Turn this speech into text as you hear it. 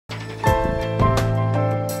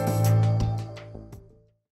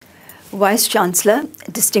Vice Chancellor,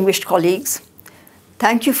 distinguished colleagues,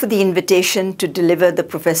 thank you for the invitation to deliver the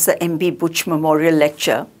Professor M.B. Buch Memorial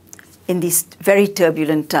Lecture in these very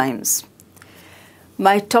turbulent times.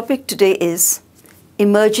 My topic today is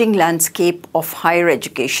Emerging Landscape of Higher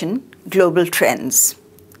Education, Global Trends.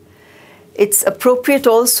 It's appropriate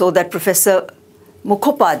also that Professor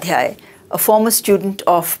Mukhopadhyay, a former student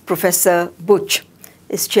of Professor Buch,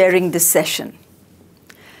 is chairing this session.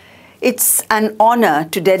 It's an honor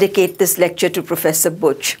to dedicate this lecture to Professor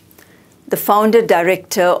Buch, the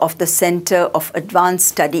founder-director of the Center of Advanced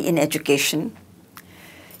Study in Education.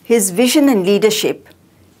 His vision and leadership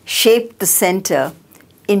shaped the center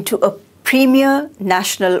into a premier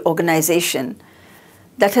national organization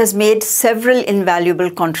that has made several invaluable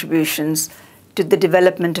contributions to the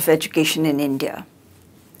development of education in India.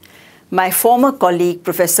 My former colleague,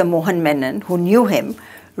 Professor Mohan Menon, who knew him,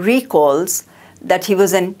 recalls that he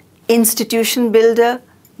was an institution builder,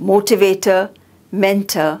 motivator,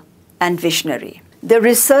 mentor, and visionary. The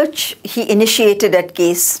research he initiated at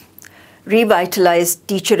CASE revitalized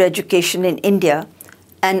teacher education in India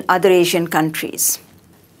and other Asian countries.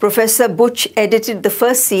 Professor Buch edited the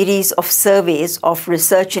first series of surveys of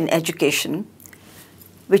research in education,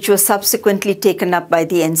 which was subsequently taken up by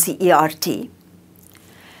the NCERT.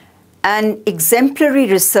 An exemplary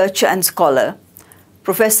researcher and scholar,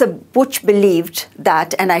 Professor Buch believed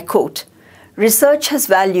that, and I quote, "Research has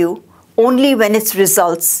value only when its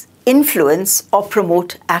results influence or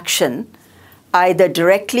promote action, either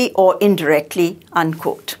directly or indirectly,"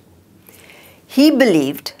 unquote. He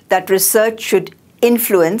believed that research should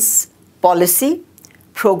influence policy,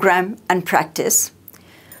 program, and practice,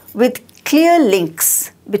 with clear links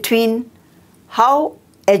between how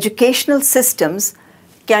educational systems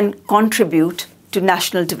can contribute to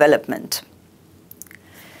national development.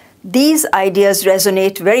 These ideas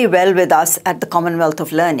resonate very well with us at the Commonwealth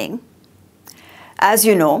of Learning. As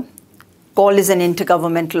you know, COL is an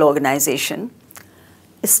intergovernmental organization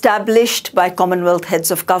established by Commonwealth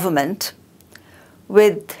heads of government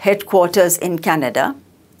with headquarters in Canada.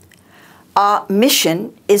 Our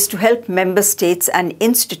mission is to help member states and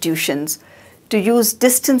institutions to use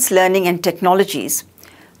distance learning and technologies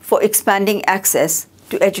for expanding access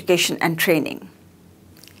to education and training.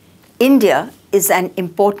 India is an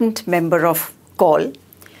important member of COL,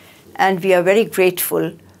 and we are very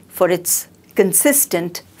grateful for its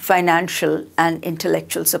consistent financial and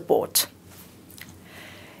intellectual support.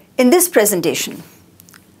 In this presentation,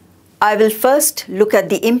 I will first look at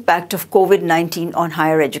the impact of COVID-19 on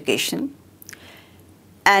higher education,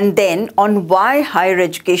 and then on why higher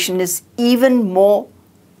education is even more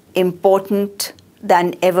important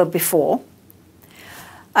than ever before.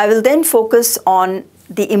 I will then focus on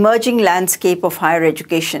the emerging landscape of higher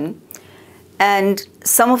education and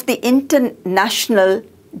some of the international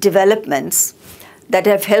developments that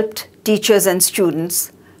have helped teachers and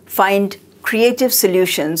students find creative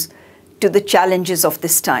solutions to the challenges of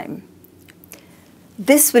this time.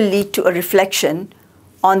 This will lead to a reflection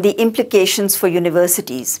on the implications for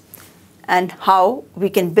universities and how we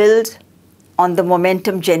can build on the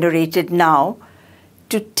momentum generated now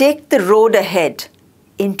to take the road ahead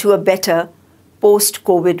into a better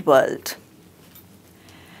post-COVID world.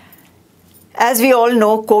 As we all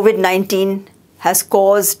know, COVID-19 has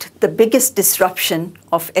caused the biggest disruption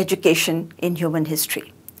of education in human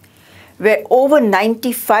history, where over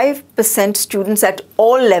 95% students at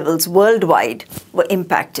all levels worldwide were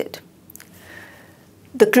impacted.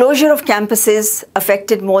 The closure of campuses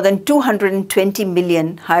affected more than 220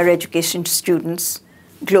 million higher education students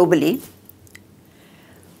globally.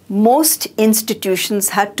 Most institutions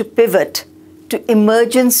had to pivot to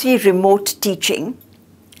emergency remote teaching,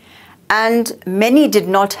 and many did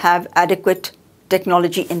not have adequate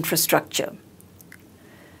technology infrastructure.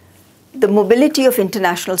 The mobility of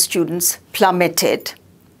international students plummeted,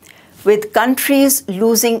 with countries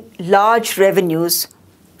losing large revenues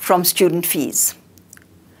from student fees.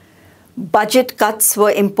 Budget cuts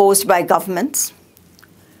were imposed by governments.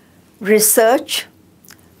 Research,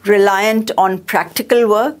 reliant on practical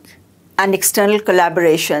work and external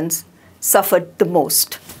collaborations, suffered the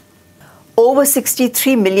most. Over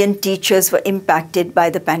 63 million teachers were impacted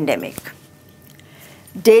by the pandemic.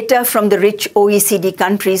 Data from the rich OECD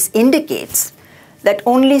countries indicates that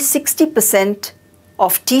only 60%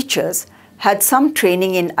 of teachers had some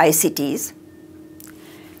training in ICTs,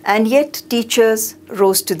 and yet teachers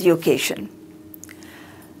rose to the occasion.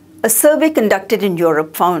 A survey conducted in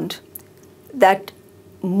Europe found that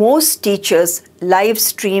most teachers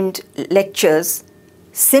live-streamed lectures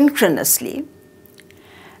synchronously,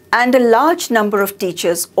 and a large number of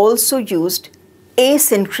teachers also used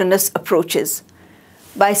asynchronous approaches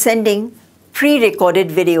by sending pre-recorded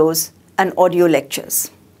videos and audio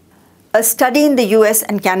lectures. A study in the US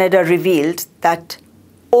and Canada revealed that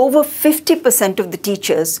over 50% of the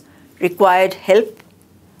teachers required help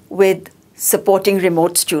with supporting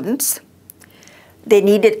remote students. They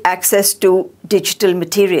needed access to digital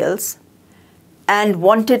materials and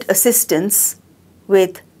wanted assistance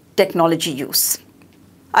with technology use.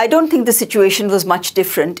 I don't think the situation was much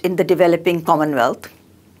different in the developing Commonwealth.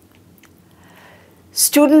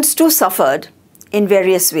 Students too suffered in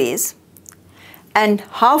various ways, and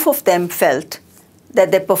half of them felt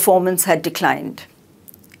that their performance had declined.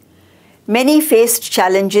 Many faced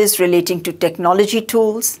challenges relating to technology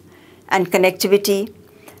tools and connectivity,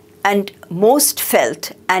 and most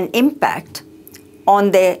felt an impact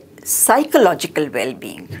on their psychological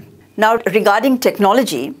well-being. Now, regarding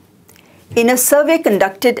technology, in a survey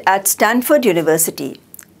conducted at Stanford University,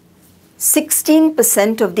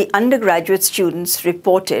 16% of the undergraduate students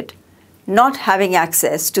reported not having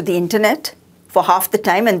access to the internet for half the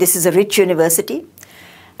time, and this is a rich university,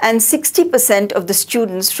 and 60% of the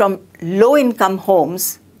students from low-income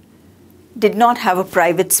homes did not have a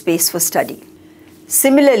private space for study.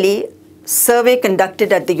 Similarly, a survey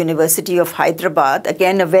conducted at the University of Hyderabad,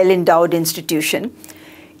 again a well-endowed institution,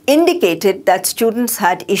 indicated that students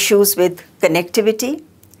had issues with connectivity,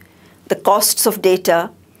 the costs of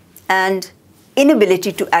data, and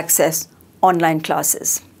inability to access online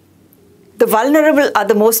classes. The vulnerable are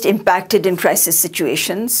the most impacted in crisis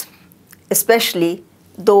situations, especially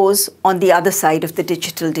those on the other side of the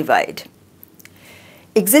digital divide.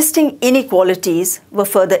 Existing inequalities were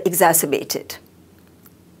further exacerbated.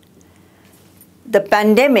 The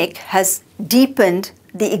pandemic has deepened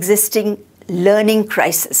the existing learning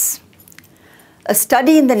crisis. A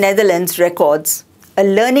study in the Netherlands records a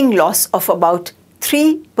learning loss of about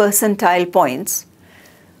 3 percentile points,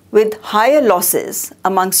 with higher losses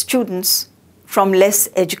among students from less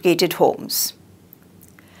educated homes.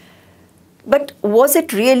 But was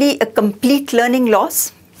it really a complete learning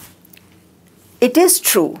loss? It is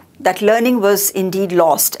true that learning was indeed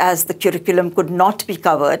lost, as the curriculum could not be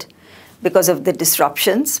covered because of the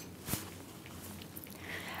disruptions.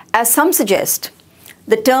 As some suggest,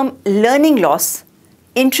 the term learning loss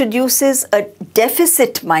introduces a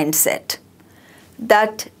deficit mindset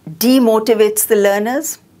that demotivates the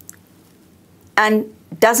learners and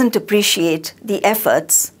doesn't appreciate the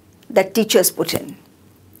efforts that teachers put in.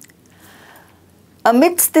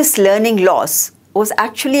 Amidst this learning loss was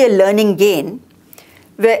actually a learning gain,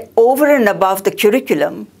 where over and above the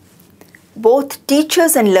curriculum, both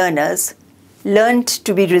teachers and learners learned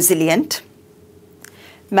to be resilient,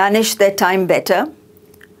 manage their time better,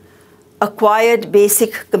 acquired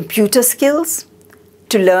basic computer skills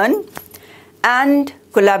to learn, and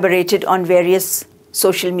collaborated on various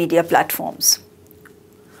social media platforms.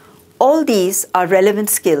 All these are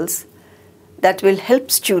relevant skills that will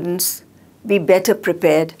help students be better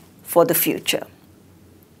prepared for the future.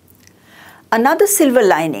 Another silver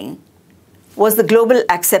lining was the global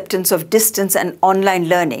acceptance of distance and online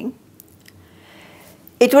learning.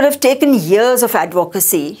 It would have taken years of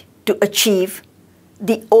advocacy to achieve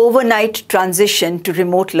the overnight transition to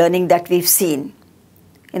remote learning that we've seen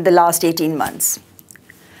in the last 18 months.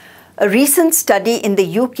 A recent study in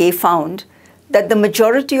the UK found that the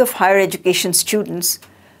majority of higher education students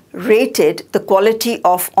rated the quality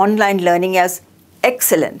of online learning as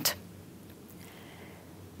excellent.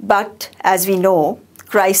 But as we know,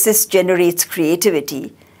 crisis generates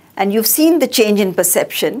creativity, and you've seen the change in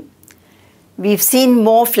perception. We've seen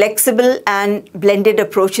more flexible and blended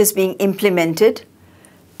approaches being implemented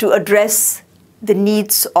to address the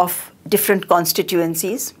needs of different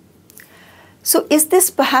constituencies. So is this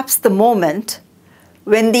perhaps the moment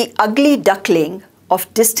when the ugly duckling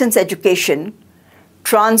of distance education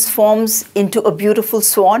transforms into a beautiful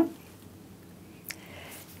swan?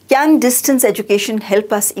 Can distance education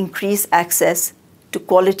help us increase access to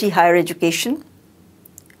quality higher education?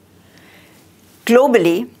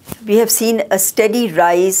 Globally, we have seen a steady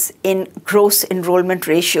rise in gross enrollment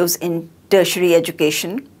ratios in tertiary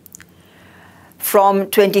education from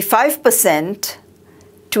 25%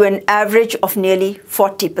 to an average of nearly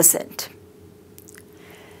 40%.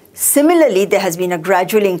 Similarly, there has been a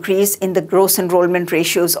gradual increase in the gross enrollment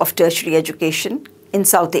ratios of tertiary education in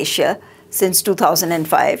South Asia since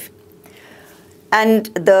 2005. And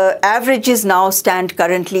the averages now stand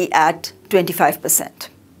currently at 25%.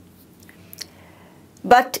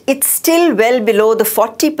 But it's still well below the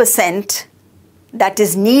 40% that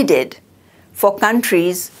is needed for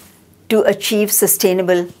countries to achieve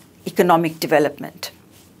sustainable economic development.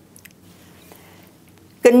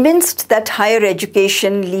 Convinced that higher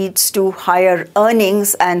education leads to higher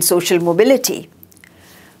earnings and social mobility,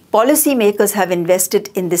 policymakers have invested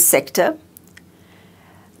in this sector.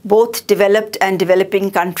 Both developed and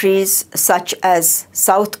developing countries such as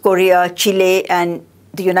South Korea, Chile, and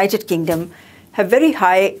the United Kingdom have very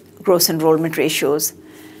high gross enrollment ratios,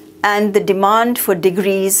 and the demand for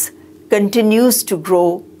degrees continues to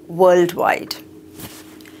grow worldwide.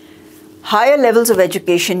 Higher levels of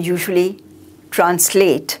education usually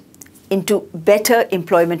translate into better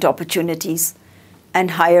employment opportunities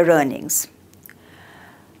and higher earnings.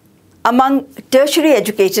 Among tertiary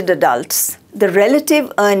educated adults, the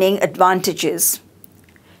relative earning advantages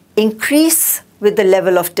increase with the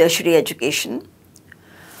level of tertiary education.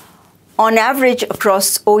 On average,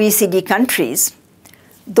 across OECD countries,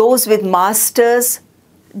 those with master's,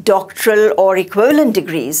 doctoral, or equivalent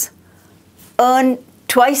degrees earn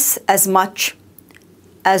twice as much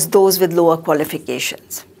as those with lower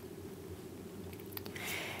qualifications.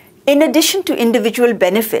 In addition to individual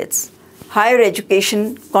benefits, higher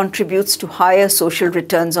education contributes to higher social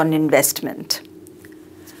returns on investment.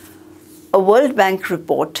 A World Bank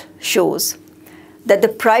report shows that the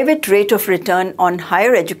private rate of return on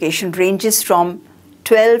higher education ranges from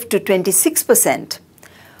 12 to 26%,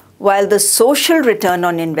 while the social return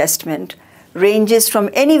on investment ranges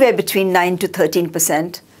from anywhere between 9 to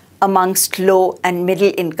 13% amongst low and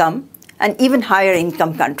middle income and even higher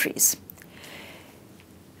income countries.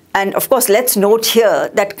 And of course, let's note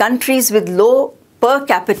here that countries with low per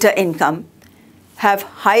capita income have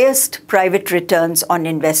highest private returns on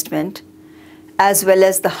investment, as well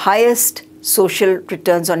as the highest social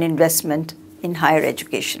returns on investment in higher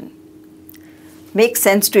education. Makes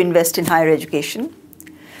sense to invest in higher education.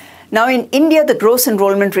 Now in India, the gross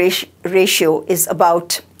enrollment ratio is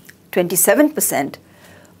about 27%,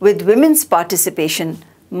 with women's participation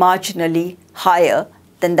marginally higher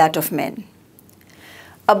than that of men.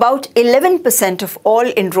 About 11% of all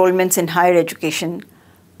enrollments in higher education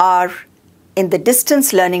are in the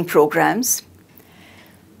distance learning programs,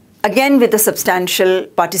 again with a substantial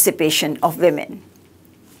participation of women.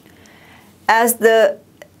 As the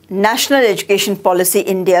National Education Policy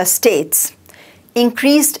India states,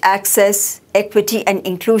 increased access, equity, and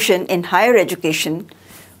inclusion in higher education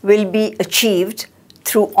will be achieved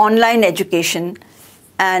through online education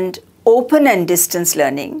and open and distance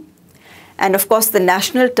learning. And of course, the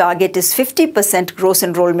national target is 50% gross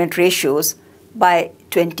enrollment ratios by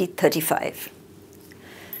 2035.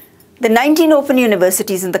 The 19 open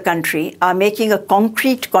universities in the country are making a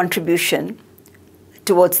concrete contribution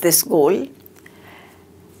towards this goal.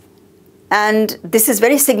 And this is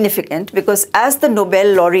very significant because, as the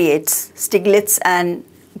Nobel laureates Stiglitz and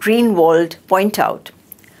Greenwald point out,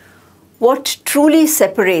 what truly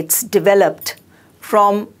separates developed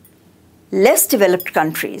from less developed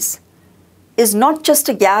countries is not just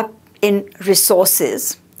a gap in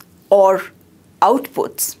resources or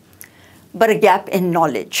outputs, but a gap in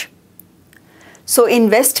knowledge. So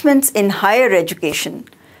investments in higher education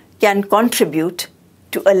can contribute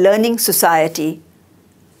to a learning society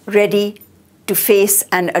ready to face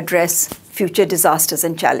and address future disasters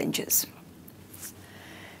and challenges.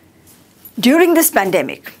 During this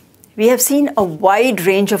pandemic, we have seen a wide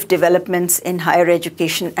range of developments in higher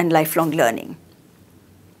education and lifelong learning.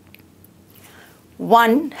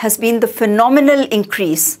 One has been the phenomenal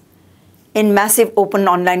increase in massive open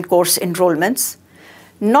online course enrollments,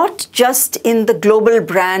 not just in the global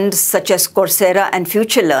brands such as Coursera and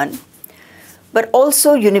FutureLearn, but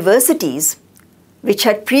also universities which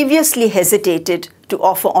had previously hesitated to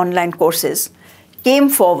offer online courses came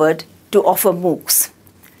forward to offer MOOCs,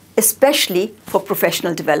 especially for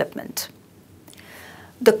professional development.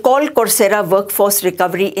 The Call Coursera Workforce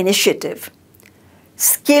Recovery Initiative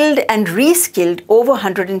skilled and reskilled over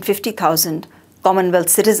 150,000 Commonwealth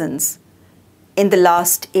citizens in the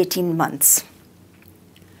last 18 months.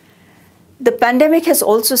 The pandemic has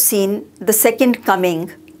also seen the second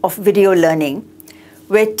coming of video learning,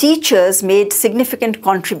 where teachers made significant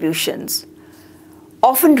contributions,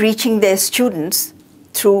 often reaching their students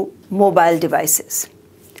through mobile devices.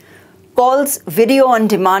 Call's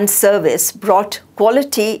video-on-demand service brought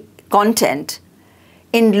quality content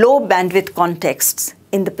in low-bandwidth contexts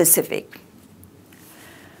in the Pacific.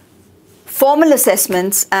 Formal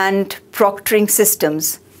assessments and proctoring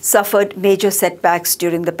systems suffered major setbacks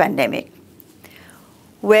during the pandemic,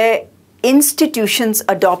 where institutions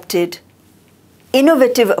adopted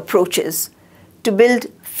innovative approaches to build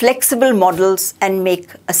flexible models and make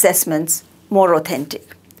assessments more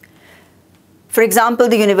authentic. For example,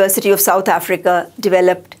 the University of South Africa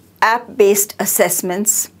developed app-based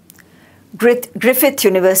assessments, Griffith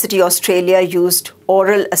University, Australia used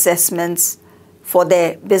oral assessments for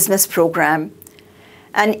their business program,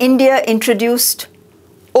 and India introduced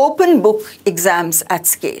open book exams at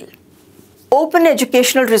scale. Open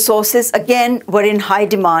educational resources again were in high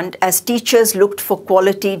demand as teachers looked for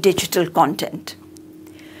quality digital content.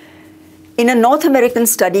 In a North American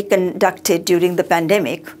study conducted during the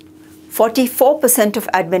pandemic, 44% of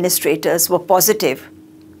administrators were positive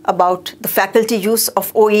about the faculty use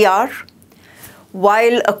of OER,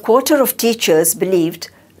 while a quarter of teachers believed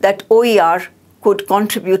that OER could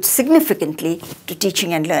contribute significantly to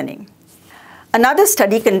teaching and learning. Another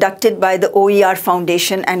study conducted by the OER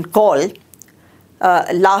Foundation and CALL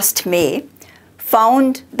last May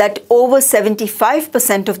found that over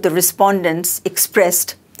 75% of the respondents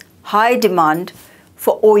expressed high demand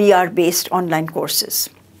for OER-based online courses.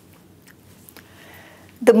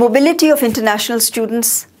 The mobility of international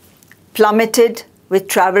students plummeted with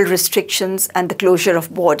travel restrictions and the closure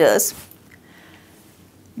of borders.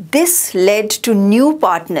 This led to new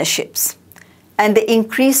partnerships and the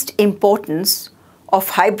increased importance of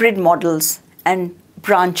hybrid models and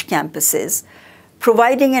branch campuses,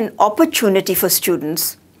 providing an opportunity for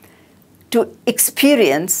students to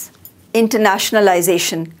experience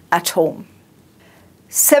internationalization at home.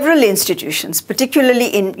 Several institutions, particularly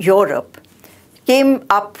in Europe, came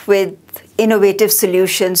up with innovative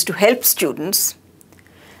solutions to help students.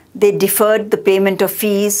 They deferred the payment of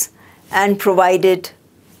fees and provided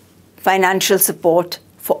financial support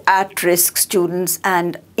for at-risk students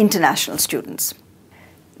and international students.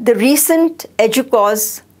 The recent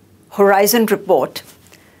EDUCAUSE Horizon report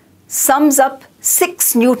sums up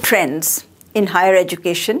 6 new trends in higher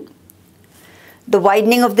education: the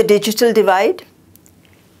widening of the digital divide,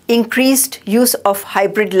 increased use of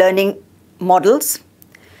hybrid learning models,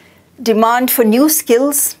 demand for new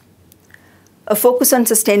skills, a focus on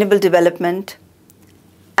sustainable development,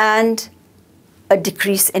 and a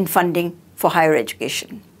decrease in funding for higher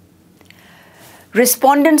education.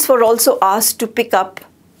 Respondents were also asked to pick up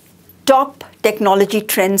top technology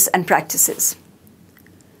trends and practices.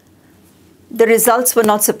 The results were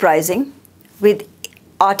not surprising, with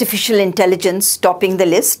artificial intelligence topping the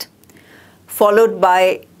list, followed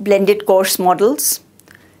by blended course models,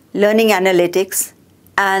 learning analytics,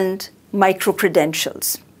 and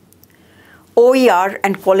micro-credentials. OER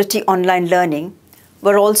and quality online learning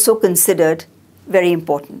were also considered very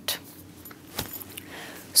important.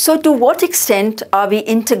 So to what extent are we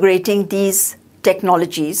integrating these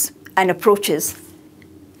technologies and approaches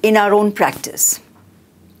in our own practice?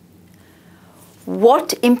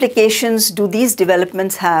 What implications do these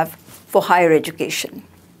developments have for higher education?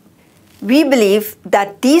 We believe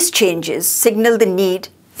that these changes signal the need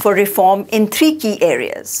for reform in 3 key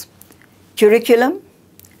areas: curriculum,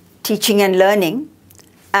 teaching and learning,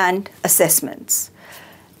 and assessments.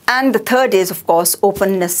 And the third is, of course,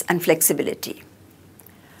 openness and flexibility.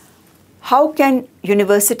 How can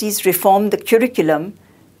universities reform the curriculum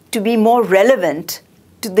to be more relevant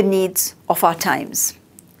to the needs of our times?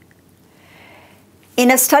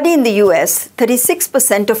 In a study in the US,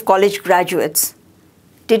 36% of college graduates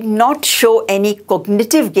did not show any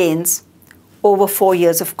cognitive gains over 4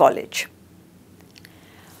 years of college.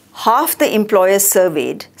 Half the employers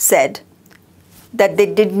surveyed said that they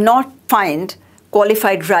did not find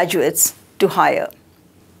qualified graduates to hire.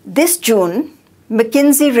 This June,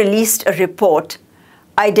 McKinsey released a report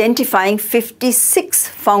identifying 56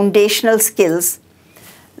 foundational skills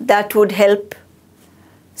that would help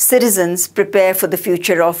citizens prepare for the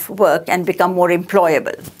future of work and become more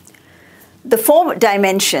employable. The 4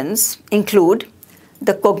 dimensions include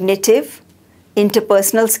the cognitive,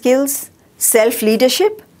 interpersonal skills,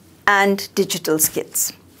 self-leadership, and digital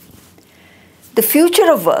skills. The future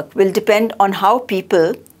of work will depend on how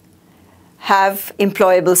people have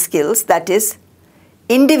employable skills, that is,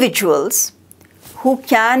 individuals who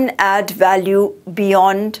can add value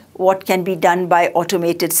beyond what can be done by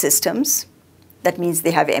automated systems. That means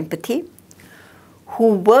they have empathy,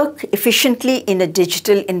 who work efficiently in a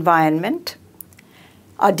digital environment,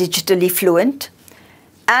 are digitally fluent,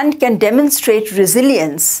 and can demonstrate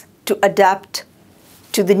resilience to adapt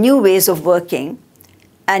to the new ways of working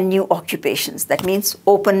and new occupations. That means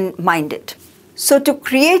open-minded. So to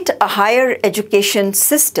create a higher education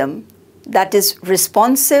system that is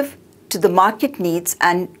responsive to the market needs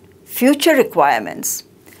and future requirements,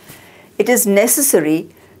 it is necessary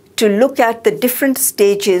to look at the different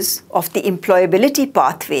stages of the employability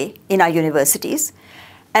pathway in our universities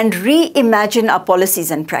and reimagine our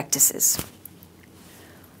policies and practices.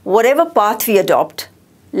 Whatever path we adopt,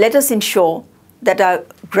 let us ensure that our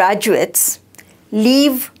graduates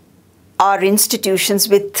leave our institutions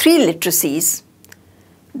with 3 literacies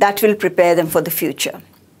that will prepare them for the future.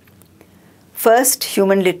 First,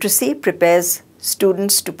 human literacy prepares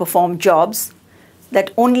students to perform jobs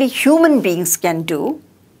that only human beings can do.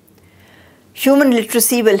 Human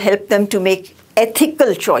literacy will help them to make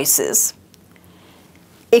ethical choices,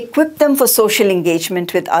 equip them for social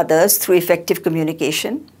engagement with others through effective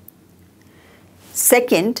communication.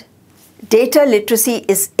 Second, data literacy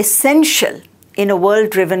is essential in a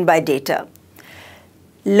world driven by data.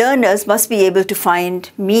 Learners must be able to find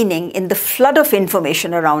meaning in the flood of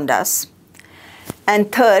information around us.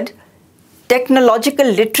 And third, technological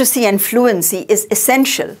literacy and fluency is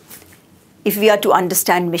essential if we are to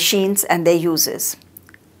understand machines and their uses.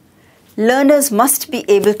 Learners must be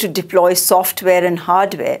able to deploy software and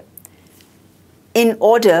hardware in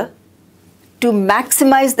order to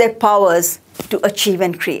maximize their powers to achieve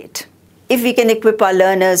and create. If we can equip our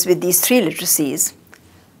learners with these 3 literacies,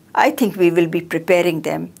 I think we will be preparing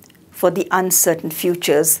them for the uncertain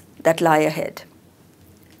futures that lie ahead.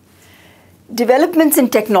 Developments in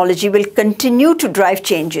technology will continue to drive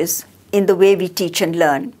changes in the way we teach and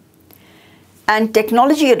learn. And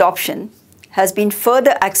technology adoption has been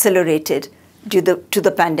further accelerated due to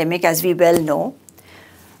the pandemic, as we well know.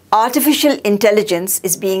 Artificial intelligence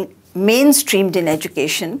is being mainstreamed in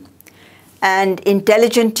education, and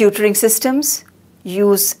intelligent tutoring systems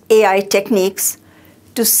use AI techniques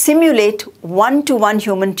to simulate one-to-one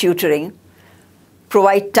human tutoring,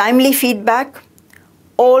 provide timely feedback,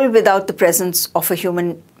 all without the presence of a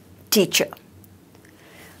human teacher.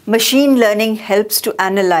 Machine learning helps to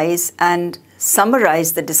analyze and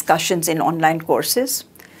summarize the discussions in online courses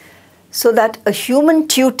so that a human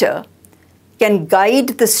tutor can guide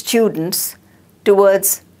the students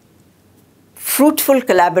towards fruitful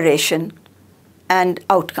collaboration and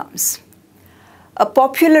outcomes. A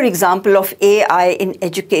popular example of AI in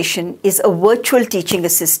education is a virtual teaching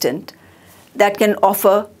assistant that can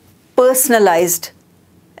offer personalized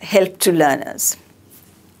help to learners.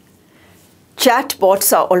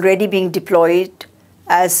 Chatbots are already being deployed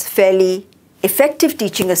as fairly effective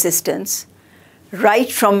teaching assistants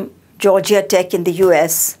right from Georgia Tech in the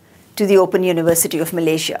US to the Open University of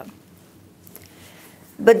Malaysia.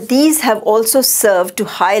 But these have also served to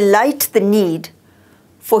highlight the need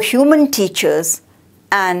for human teachers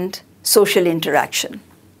and social interaction.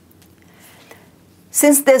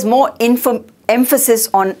 Since there's more emphasis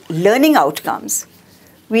on learning outcomes,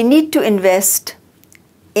 we need to invest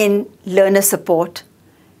in learner support,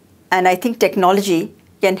 and I think technology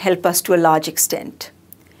can help us to a large extent.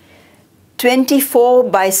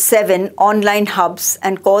 24/7 online hubs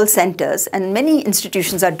and call centers, and many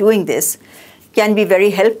institutions are doing this, can be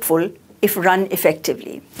very helpful if run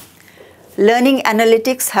effectively. Learning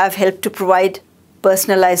analytics have helped to provide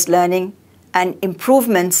personalized learning and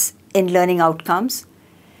improvements in learning outcomes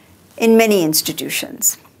in many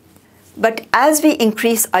institutions. But as we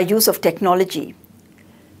increase our use of technology,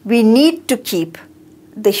 we need to keep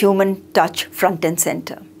the human touch front and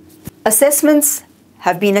center. Assessments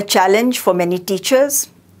have been a challenge for many teachers.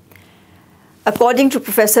 According to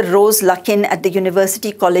Professor Rose Luckin at the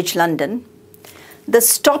University College London, the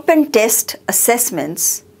stop and test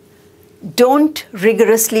assessments don't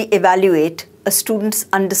rigorously evaluate a student's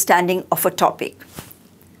understanding of a topic.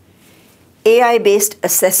 AI-based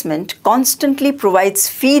assessment constantly provides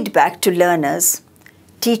feedback to learners,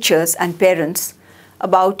 teachers, and parents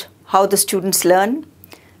about how the students learn,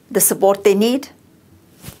 the support they need,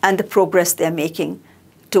 and the progress they're making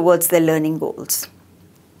towards their learning goals.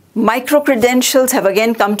 Micro-credentials have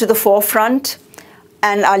again come to the forefront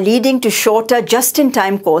and are leading to shorter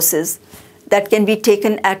just-in-time courses that can be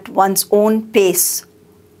taken at one's own pace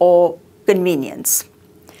or convenience.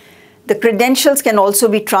 The credentials can also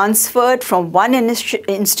be transferred from one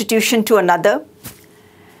institution to another.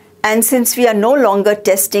 And since we are no longer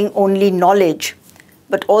testing only knowledge,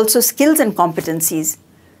 but also skills and competencies,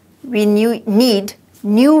 we need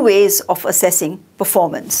new ways of assessing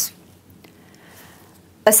performance.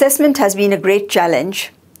 Assessment has been a great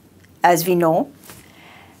challenge, as we know,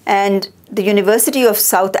 and the University of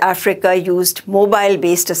South Africa used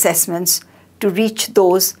mobile-based assessments to reach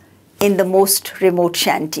those in the most remote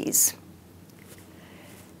shanties.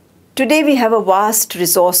 Today we have a vast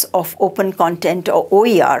resource of open content, or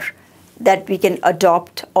OER, that we can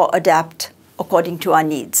adopt or adapt according to our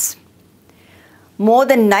needs. More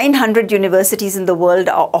than 900 universities in the world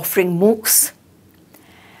are offering MOOCs.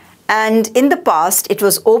 And in the past, it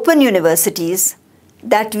was open universities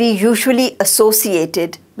that we usually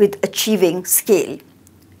associated with achieving scale.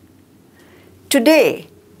 Today,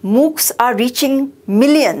 MOOCs are reaching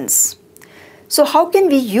millions. So how can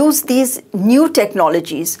we use these new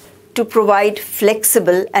technologies to provide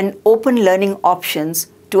flexible and open learning options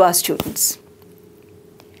to our students.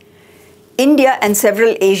 India and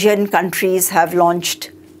several Asian countries have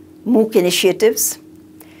launched MOOC initiatives.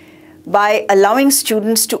 By allowing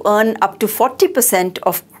students to earn up to 40%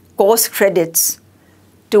 of course credits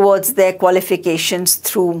towards their qualifications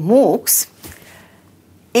through MOOCs,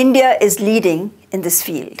 India is leading in this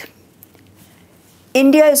field.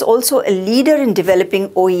 India is also a leader in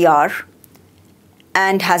developing OER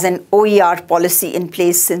and has an OER policy in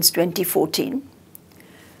place since 2014.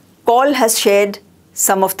 COL has shared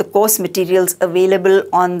some of the course materials available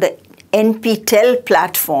on the NPTEL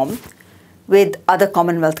platform with other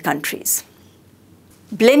Commonwealth countries.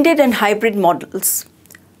 Blended and hybrid models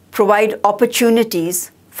provide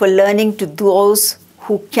opportunities for learning to those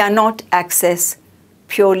who cannot access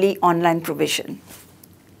purely online provision.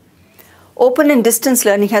 Open and distance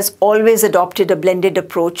learning has always adopted a blended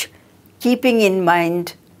approach, keeping in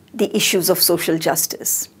mind the issues of social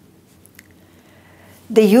justice.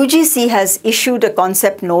 The UGC has issued a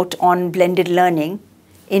concept note on blended learning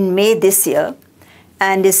in May this year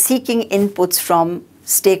and is seeking inputs from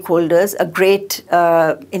stakeholders, a great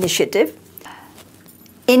initiative.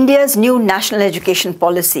 India's new national education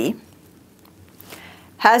policy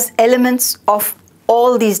has elements of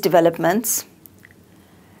all these developments: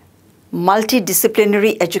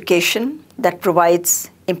 multidisciplinary education that provides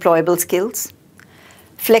employable skills,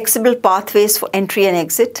 flexible pathways for entry and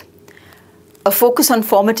exit, a focus on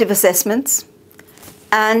formative assessments,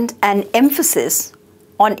 and an emphasis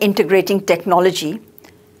on integrating technology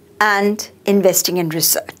and investing in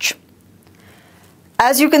research.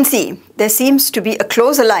 As you can see, there seems to be a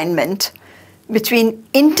close alignment between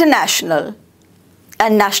international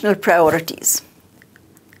and national priorities.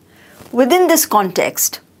 Within this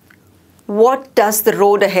context, what does the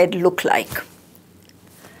road ahead look like?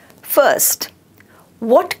 First,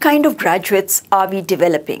 what kind of graduates are we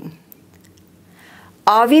developing?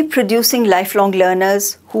 Are we producing lifelong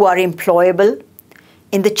learners who are employable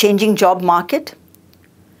in the changing job market?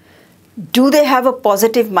 Do they have a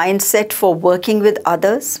positive mindset for working with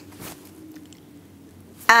others?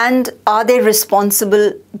 And are they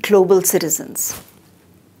responsible global citizens?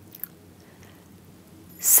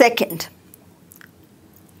 Second,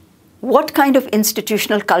 what kind of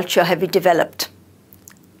institutional culture have we developed?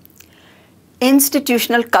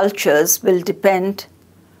 Institutional cultures will depend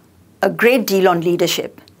a great deal on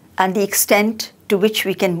leadership and the extent to which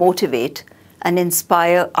we can motivate and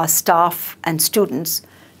inspire our staff and students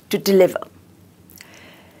to deliver.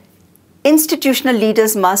 Institutional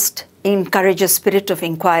leaders must encourage a spirit of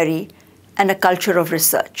inquiry and a culture of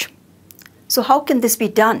research. So how can this be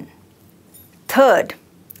done? Third,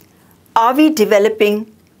 are we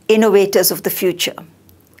developing innovators of the future?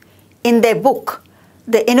 In their book,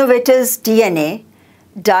 The Innovator's DNA,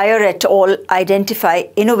 Dyer et al. Identify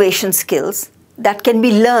innovation skills that can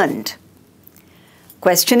be learned: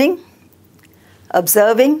 questioning,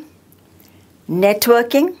 observing,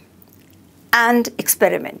 networking, and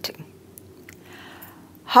experimenting.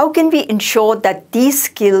 How can we ensure that these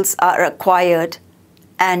skills are acquired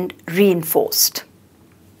and reinforced?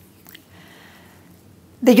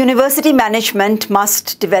 The university management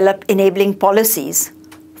must develop enabling policies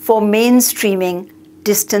for mainstreaming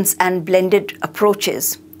distance and blended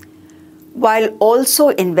approaches, while also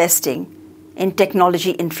investing in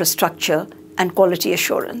technology infrastructure and quality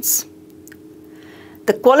assurance.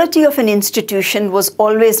 The quality of an institution was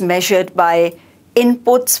always measured by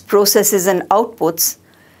inputs, processes, and outputs,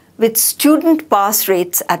 with student pass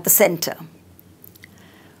rates at the center.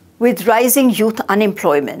 With rising youth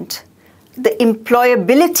unemployment, the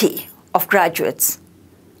employability of graduates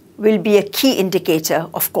will be a key indicator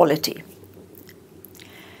of quality.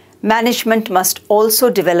 Management must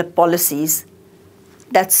also develop policies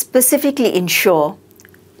that specifically ensure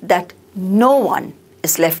that no one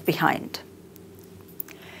is left behind.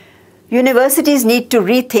 Universities need to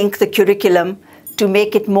rethink the curriculum to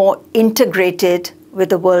make it more integrated with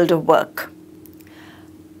the world of work.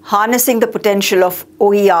 Harnessing the potential of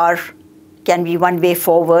OER can be one way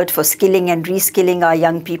forward for skilling and reskilling our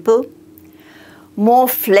young people. More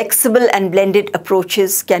flexible and blended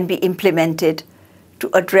approaches can be implemented to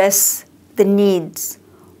address the needs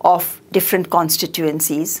of different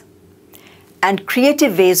constituencies, and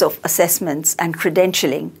creative ways of assessments and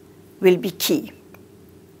credentialing will be key.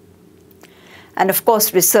 And of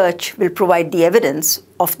course, research will provide the evidence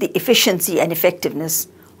of the efficiency and effectiveness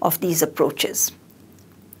of these approaches.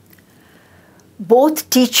 Both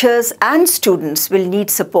teachers and students will need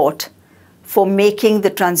support for making the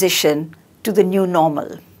transition to the new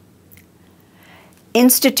normal.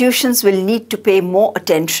 Institutions will need to pay more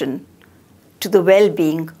attention to the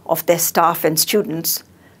well-being of their staff and students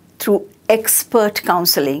through expert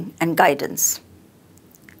counseling and guidance.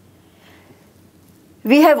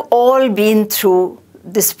 We have all been through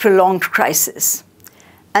this prolonged crisis,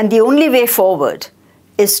 and the only way forward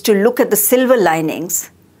is to look at the silver linings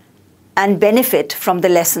and benefit from the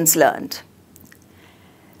lessons learned.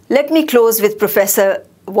 Let me close with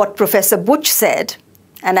what Professor Buch said,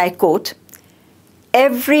 and I quote,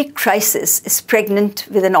 "Every crisis is pregnant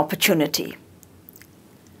with an opportunity.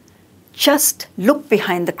 Just look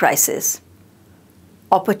behind the crisis.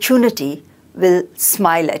 Opportunity will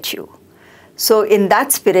smile at you." So in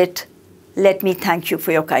that spirit, let me thank you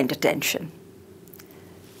for your kind attention.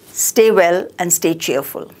 Stay well and stay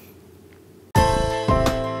cheerful.